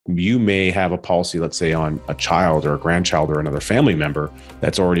you may have a policy, let's say on a child or a grandchild or another family member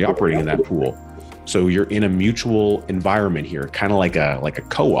that's already operating in that pool. So you're in a mutual environment here, kind of like a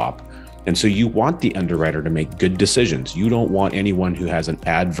co-op. And so you want the underwriter to make good decisions. You don't want anyone who has an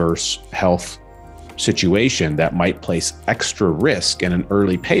adverse health situation that might place extra risk and an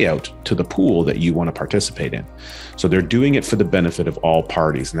early payout to the pool that you want to participate in. So they're doing it for the benefit of all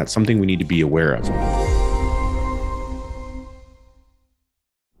parties. And that's something we need to be aware of.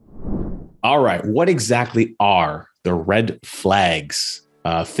 All right. What exactly are the red flags?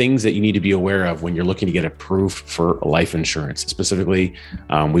 Things that you need to be aware of when you're looking to get approved for life insurance. Specifically,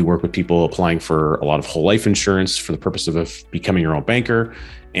 we work with people applying for a lot of whole life insurance for the purpose of becoming your own banker.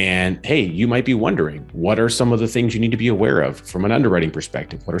 And hey, you might be wondering, what are some of the things you need to be aware of from an underwriting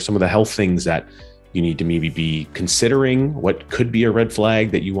perspective? What are some of the health things that you need to maybe be considering? What could be a red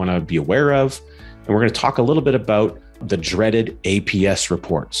flag that you want to be aware of? And we're going to talk a little bit about the dreaded APS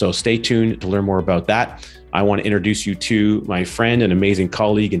report. So stay tuned to learn more about that. I want to introduce you to my friend and amazing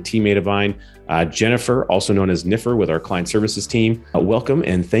colleague and teammate of mine, Jennifer, also known as Niffer with our client services team. Welcome,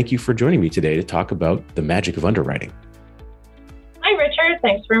 and thank you for joining me today to talk about the magic of underwriting. Hi, Richard.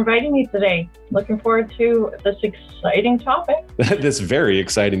 Thanks for inviting me today. Looking forward to this exciting topic. This very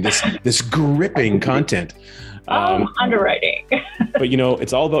exciting, this gripping content. Underwriting. But,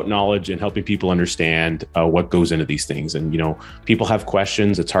 it's all about knowledge and helping people understand what goes into these things. And, people have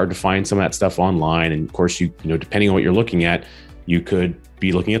questions. It's hard to find some of that stuff online. And of course, depending on what you're looking at, you could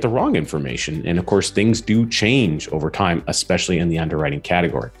be looking at the wrong information. And of course, things do change over time, especially in the underwriting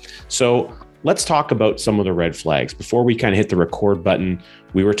category. So let's talk about some of the red flags. Before we kind of hit the record button,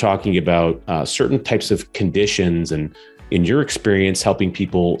 we were talking about certain types of conditions, and in your experience helping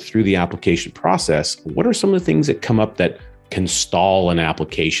people through the application process, what are some of the things that come up that can stall an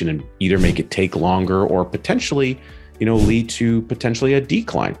application and either make it take longer or potentially, lead to potentially a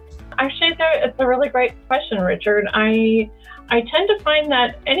decline? Actually, it's a really great question, Richard. I tend to find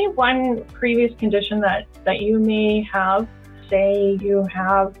that any one previous condition that you may have, say you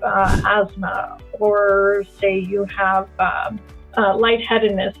have asthma, or say you have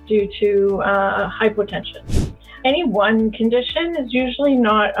lightheadedness due to hypotension. Any one condition is usually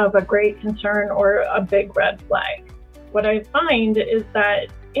not of a great concern or a big red flag. What I find is that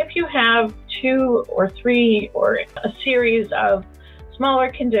if you have 2 or 3 or a series of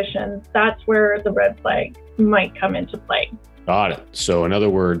smaller conditions, that's where the red flag might come into play. Got it. So in other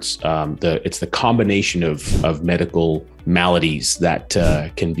words, it's the combination of medical maladies that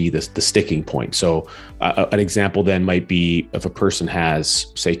can be the sticking point. So an example then might be if a person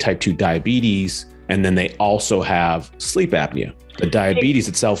has, say, type 2 diabetes, and then they also have sleep apnea. The diabetes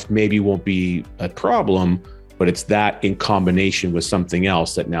itself maybe won't be a problem, but it's that in combination with something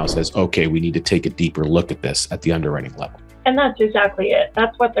else that now says, okay, we need to take a deeper look at this at the underwriting level. And that's exactly it.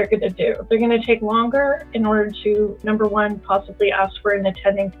 That's what they're going to do. They're going to take longer in order to, number one, possibly ask for an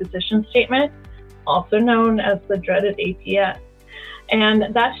attending physician statement, also known as the dreaded APS.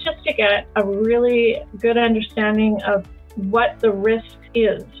 And that's just to get a really good understanding of what the risk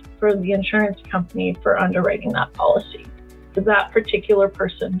is for the insurance company for underwriting that policy for that particular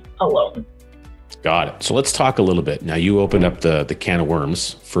person alone. Got it. So let's talk a little bit. Now, you opened up the can of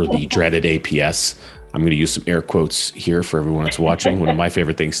worms for the dreaded APS. I'm going to use some air quotes here for everyone that's watching, one of my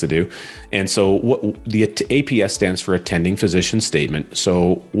favorite things to do. And so what the APS stands for attending physician statement.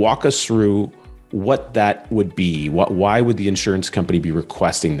 So walk us through what that would be. Why would the insurance company be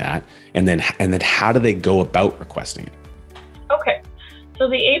requesting that? And then how do they go about requesting it? Okay. So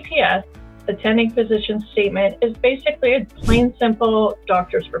the APS, attending physician statement, is basically a plain, simple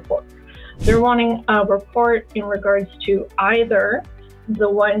doctor's report. They're wanting a report in regards to either the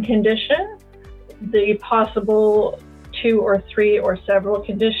one condition, the possible 2 or 3 or several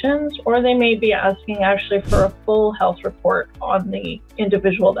conditions, or they may be asking actually for a full health report on the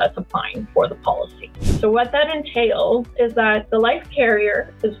individual that's applying for the policy. So what that entails is that the life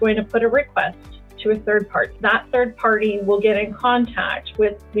carrier is going to put a request to a third party. That third party will get in contact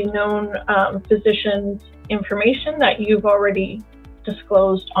with the known physician's information that you've already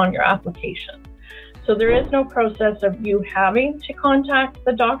disclosed on your application. So there is no process of you having to contact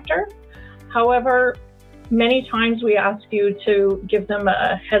the doctor. However, many times we ask you to give them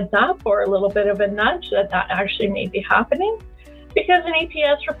a heads up or a little bit of a nudge that actually may be happening, because an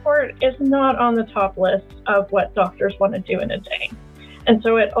APS report is not on the top list of what doctors want to do in a day. And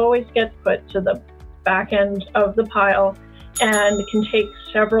so it always gets put to the back end of the pile and can take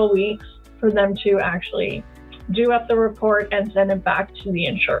several weeks for them to actually do up the report and send it back to the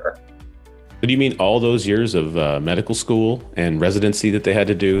insurer. Do you mean all those years of medical school and residency that they had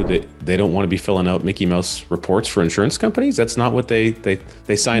to do, that they don't want to be filling out Mickey Mouse reports for insurance companies? That's not what they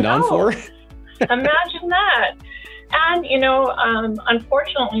signed on for? Imagine that. And,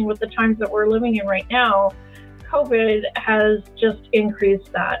 unfortunately, with the times that we're living in right now, COVID has just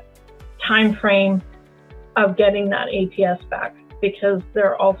increased that time frame of getting that APS back, because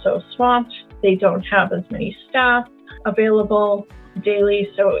they're also swamped. They don't have as many staff available daily.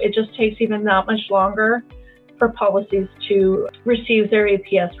 So it just takes even that much longer for policies to receive their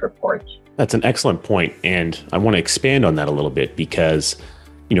APS reports. That's an excellent point. And I want to expand on that a little bit, because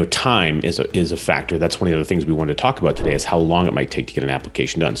time is a factor. That's one of the other things we wanted to talk about today, is how long it might take to get an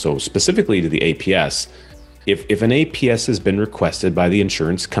application done. So specifically to the APS, if an APS has been requested by the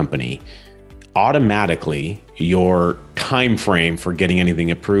insurance company, automatically your time frame for getting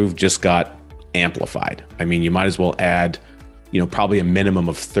anything approved just got amplified. I mean, you might as well add, probably a minimum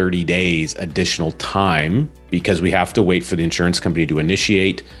of 30 days additional time, because we have to wait for the insurance company to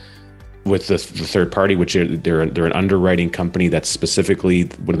initiate with the third party, which they're an underwriting company that's specifically,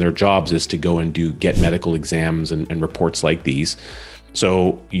 one of their jobs is to go and get medical exams and reports like these.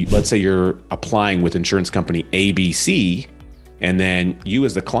 So let's say you're applying with insurance company ABC, and then you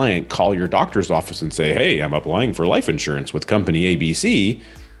as the client call your doctor's office and say, hey, I'm applying for life insurance with company ABC.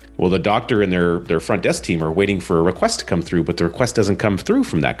 Well, the doctor and their front desk team are waiting for a request to come through, but the request doesn't come through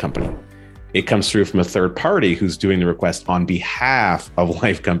from that company. It comes through from a third party who's doing the request on behalf of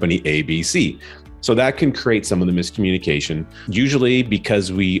life company ABC. So that can create some of the miscommunication, usually because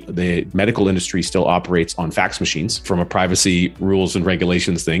the medical industry still operates on fax machines. From a privacy rules and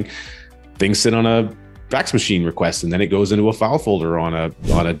regulations thing, things sit on a fax machine request, and then it goes into a file folder on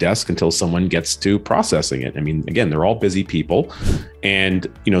a desk until someone gets to processing it. I mean, again, they're all busy people. And,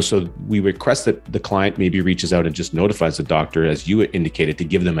 so we request that the client maybe reaches out and just notifies the doctor, as you indicated, to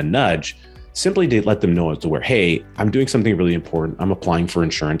give them a nudge, simply to let them know as to where, hey, I'm doing something really important. I'm applying for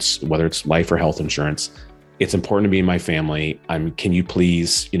insurance, whether it's life or health insurance. It's important to me and my family. Can you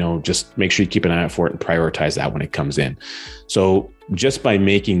please, just make sure you keep an eye out for it and prioritize that when it comes in. So just by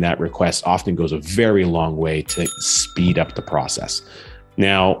making that request often goes a very long way to speed up the process.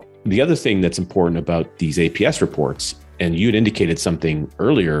 Now, the other thing that's important about these APS reports, and you had indicated something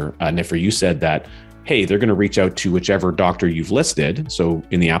earlier, Jennifer, you said that, hey, they're going to reach out to whichever doctor you've listed. So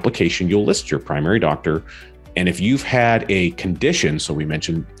in the application, you'll list your primary doctor. And if you've had a condition, so we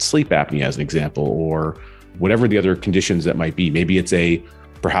mentioned sleep apnea as an example, or whatever the other conditions that might be, maybe it's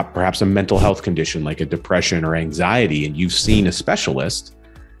perhaps a mental health condition like a depression or anxiety, and you've seen a specialist,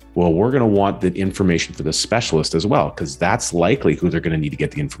 well, we're going to want the information for the specialist as well, because that's likely who they're going to need to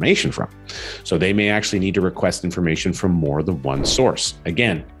get the information from. So they may actually need to request information from more than one source.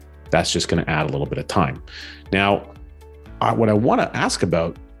 Again, that's just going to add a little bit of time. Now, what I want to ask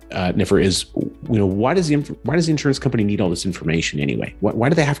about, Jennifer, is why does the insurance company need all this information anyway? Why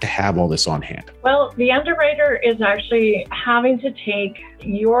do they have to have all this on hand? Well, the underwriter is actually having to take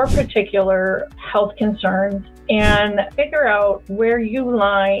your particular health concerns and figure out where you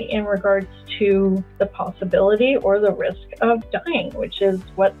lie in regards to the possibility or the risk of dying, which is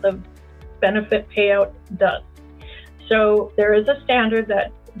what the benefit payout does. So there is a standard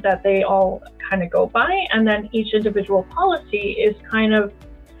that they all kind of go by, and then each individual policy is kind of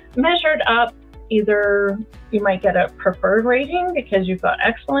measured up. Either you might get a preferred rating because you've got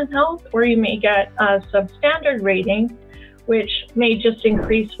excellent health, or you may get a substandard rating, which may just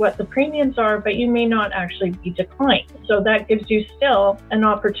increase what the premiums are, but you may not actually be declined. So that gives you still an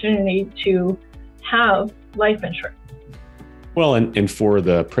opportunity to have life insurance. Well, and for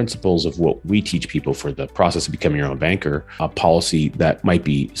the principles of what we teach people for the process of becoming your own banker, a policy that might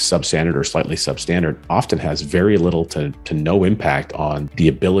be substandard or slightly substandard often has very little to no impact on the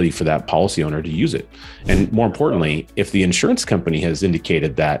ability for that policy owner to use it. And more importantly, if the insurance company has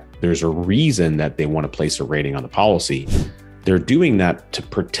indicated that there's a reason that they want to place a rating on the policy, they're doing that to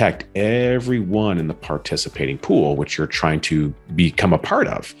protect everyone in the participating pool, which you're trying to become a part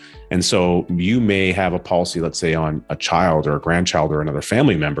of. And so you may have a policy, let's say, on a child or a grandchild or another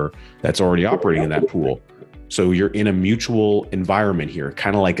family member that's already operating in that pool. So you're in a mutual environment here,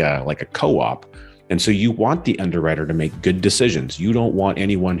 kind of like a co-op. And so you want the underwriter to make good decisions. You don't want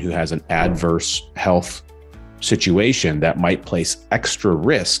anyone who has an adverse health situation that might place extra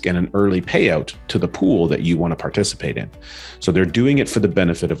risk and an early payout to the pool that you want to participate in. So they're doing it for the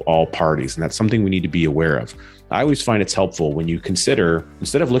benefit of all parties. And that's something we need to be aware of. I always find it's helpful when you consider,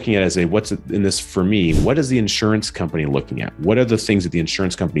 instead of looking at it as what's in this for me, what is the insurance company looking at? What are the things that the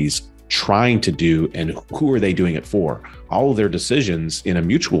insurance company is trying to do and who are they doing it for. All of their decisions in a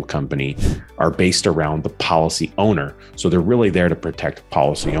mutual company are based around the policy owner. So they're really there to protect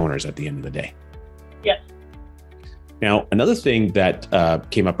policy owners at the end of the day. Yes. Now, another thing that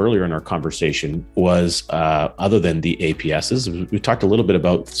came up earlier in our conversation was, other than the APSs, we talked a little bit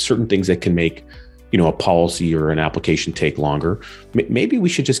about certain things that can make, a policy or an application take longer. Maybe we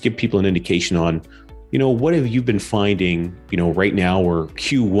should just give people an indication on, what have you been finding, right now we're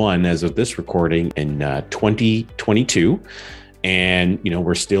Q1 as of this recording in 2022, and,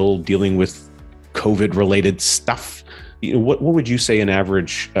 we're still dealing with COVID related stuff. What would you say an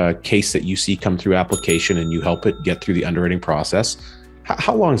average case that you see come through application and you help it get through the underwriting process?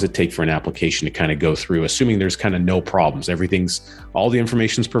 How long does it take for an application to kind of go through, assuming there's kind of no problems? All the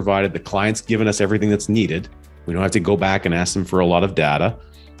information's provided, the client's given us everything that's needed. We don't have to go back and ask them for a lot of data.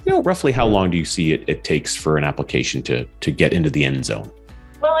 Roughly how long do you see it takes for an application to get into the end zone?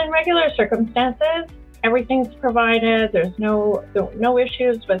 Well, in regular circumstances, everything's provided. There's no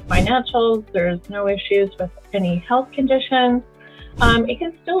issues with financials. There's no issues with any health conditions. It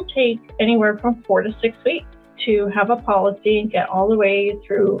can still take anywhere from 4 to 6 weeks to have a policy and get all the way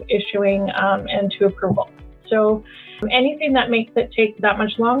through issuing and to approval. So anything that makes it take that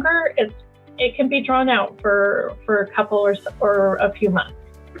much longer, it can be drawn out for a couple or a few months.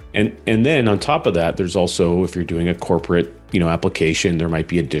 And then on top of that, there's also, if you're doing a corporate, application, there might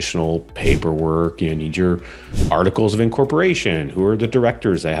be additional paperwork. You need your articles of incorporation. Who are the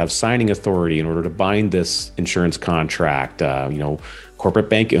directors that have signing authority in order to bind this insurance contract? Corporate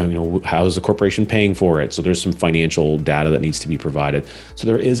bank, how is the corporation paying for it? So there's some financial data that needs to be provided. So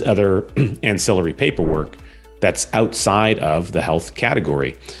there is other ancillary paperwork that's outside of the health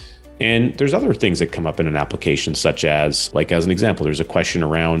category. And there's other things that come up in an application, such as, like as an example, there's a question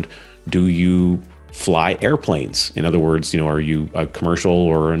around, do you fly airplanes? In other words, are you a commercial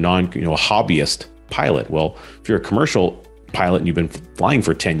or a hobbyist pilot? Well, if you're a commercial pilot and you've been flying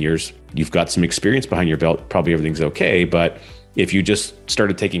for 10 years, you've got some experience behind your belt, probably everything's okay. But if you just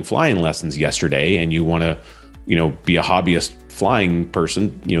started taking flying lessons yesterday and you want to, be a hobbyist flying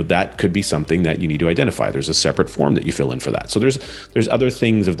person, that could be something that you need to identify. There's a separate form that you fill in for that. So there's other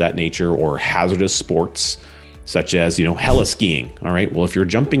things of that nature, or hazardous sports, such as, heli skiing. All right. Well, if you're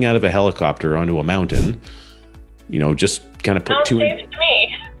jumping out of a helicopter onto a mountain, just kind of put two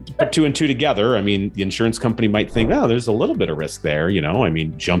and two together. I mean, the insurance company might think, oh, there's a little bit of risk there.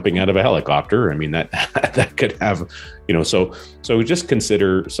 Jumping out of a helicopter. I mean, that could have, so just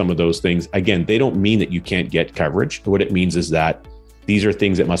consider some of those things. Again, they don't mean that you can't get coverage. What it means is that these are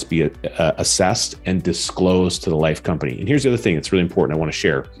things that must be assessed and disclosed to the life company. And here's the other thing that's really important I want to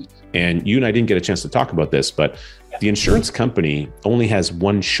share. And you and I didn't get a chance to talk about this, but the insurance company only has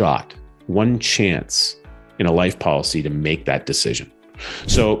one shot, one chance in a life policy to make that decision.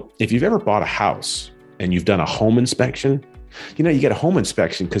 So if you've ever bought a house and you've done a home inspection, you get a home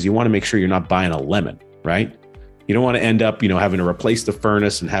inspection because you want to make sure you're not buying a lemon, right? You don't want to end up, having to replace the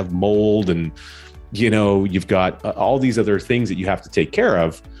furnace and have mold and, you've got all these other things that you have to take care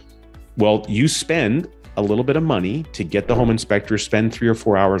of. Well, you spend a little bit of money to get the home inspector, spend 3 or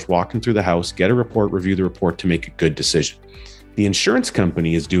 4 hours walking through the house, get a report, review the report to make a good decision. The insurance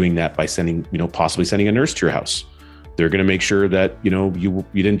company is doing that by sending, possibly sending a nurse to your house. They're going to make sure that, you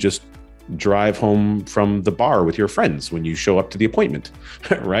didn't just drive home from the bar with your friends when you show up to the appointment,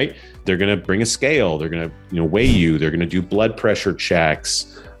 right? They're going to bring a scale. They're going to, weigh you. They're going to do blood pressure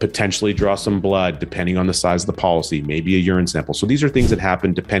checks, potentially draw some blood, depending on the size of the policy, maybe a urine sample. So these are things that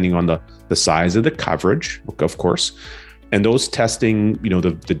happen depending on the size of the coverage, of course. And those testing,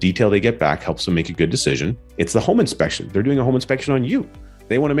 the detail they get back helps them make a good decision. It's the home inspection. They're doing a home inspection on you.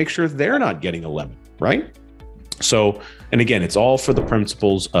 They want to make sure they're not getting a lemon, right? So, and again, it's all for the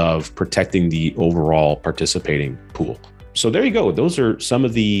principles of protecting the overall participating pool. So there you go. Those are some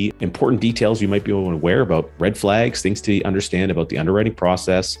of the important details you might be aware about red flags, things to understand about the underwriting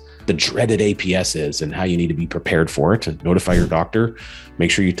process, the dreaded APSs and how you need to be prepared for it, and notify your doctor.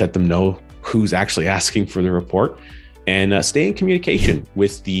 Make sure you let them know who's actually asking for the report, and stay in communication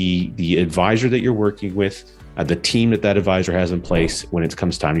with the advisor that you're working with, the team that advisor has in place when it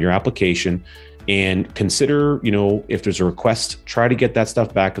comes time to your application. And consider, if there's a request, try to get that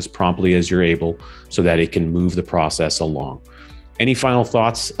stuff back as promptly as you're able so that it can move the process along. Any final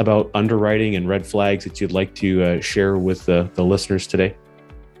thoughts about underwriting and red flags that you'd like to share with the listeners today?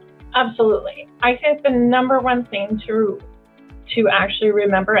 Absolutely. I think the number one thing to actually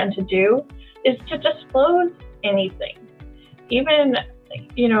remember and to do is to disclose anything, even,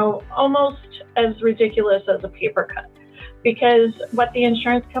 almost as ridiculous as a paper cut. Because what the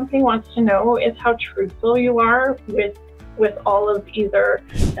insurance company wants to know is how truthful you are with with all of either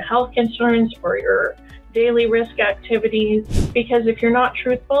the health concerns or your daily risk activities, because if you're not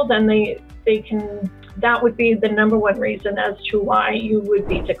truthful, then that would be the number one reason as to why you would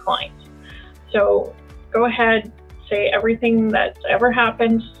be declined. So go ahead, say everything that's ever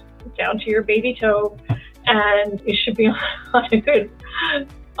happened down to your baby toe, and you should be on a good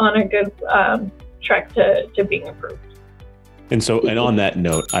track to being approved. And on that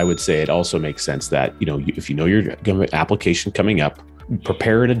note, I would say it also makes sense that, if you know your application coming up,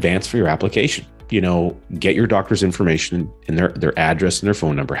 prepare in advance for your application. Get your doctor's information and their address and their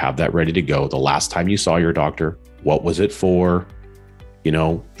phone number, have that ready to go. The last time you saw your doctor, what was it for?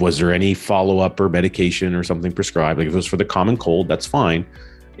 Was there any follow-up or medication or something prescribed? Like if it was for the common cold, that's fine.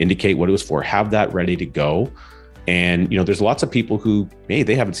 Indicate what it was for, have that ready to go. And, there's lots of people who, hey,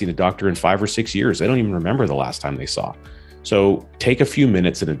 they haven't seen a doctor in 5 or 6 years. They don't even remember the last time they saw. So take a few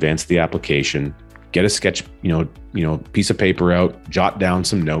minutes in advance of the application, get a sketch, piece of paper out, jot down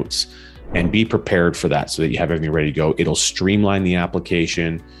some notes, and be prepared for that so that you have everything ready to go. It'll streamline the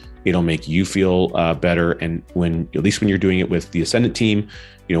application. It'll make you feel better. And at least when you're doing it with the Ascendant team,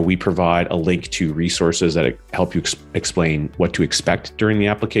 we provide a link to resources that help you explain what to expect during the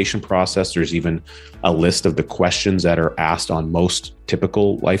application process. There's even a list of the questions that are asked on most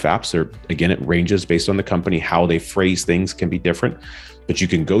typical life apps. Again, it ranges based on the company. How they phrase things can be different, but you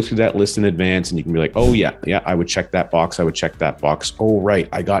can go through that list in advance and you can be like, oh yeah, I would check that box. I would check that box. Oh, right.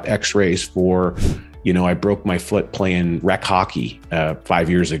 I got x-rays for, I broke my foot playing rec hockey 5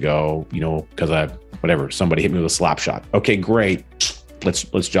 years ago, because somebody hit me with a slap shot. Okay, great.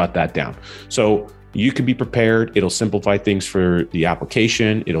 Let's jot that down. So you can be prepared. It'll simplify things for the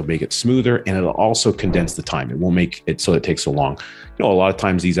application. It'll make it smoother, and it'll also condense the time. It won't make it so it takes so long. A lot of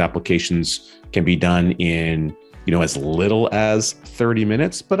times these applications can be done in, as little as 30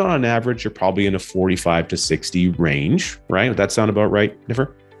 minutes, but on an average, you're probably in a 45 to 60 range, right? Would that sound about right,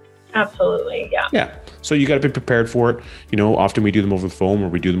 Jennifer? Absolutely, yeah. Yeah. So you got to be prepared for it. Often we do them over the phone or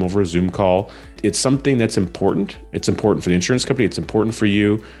we do them over a Zoom call. It's something that's important. It's important for the insurance company. It's important for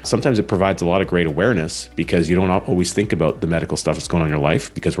you. Sometimes it provides a lot of great awareness because you don't always think about the medical stuff that's going on in your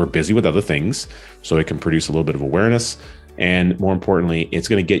life because we're busy with other things. So it can produce a little bit of awareness. And more importantly, it's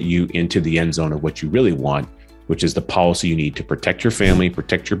going to get you into the end zone of what you really want, which is the policy you need to protect your family,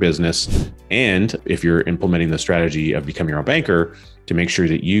 protect your business. And if you're implementing the strategy of becoming your own banker, to make sure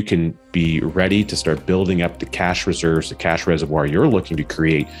that you can be ready to start building up the cash reserves, the cash reservoir you're looking to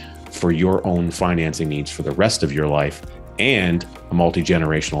create for your own financing needs for the rest of your life and a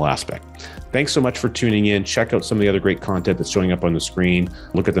multi-generational aspect. Thanks so much for tuning in. Check out some of the other great content that's showing up on the screen.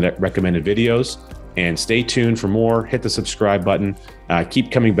 Look at the recommended videos and stay tuned for more. Hit the subscribe button.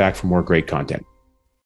 Keep coming back for more great content.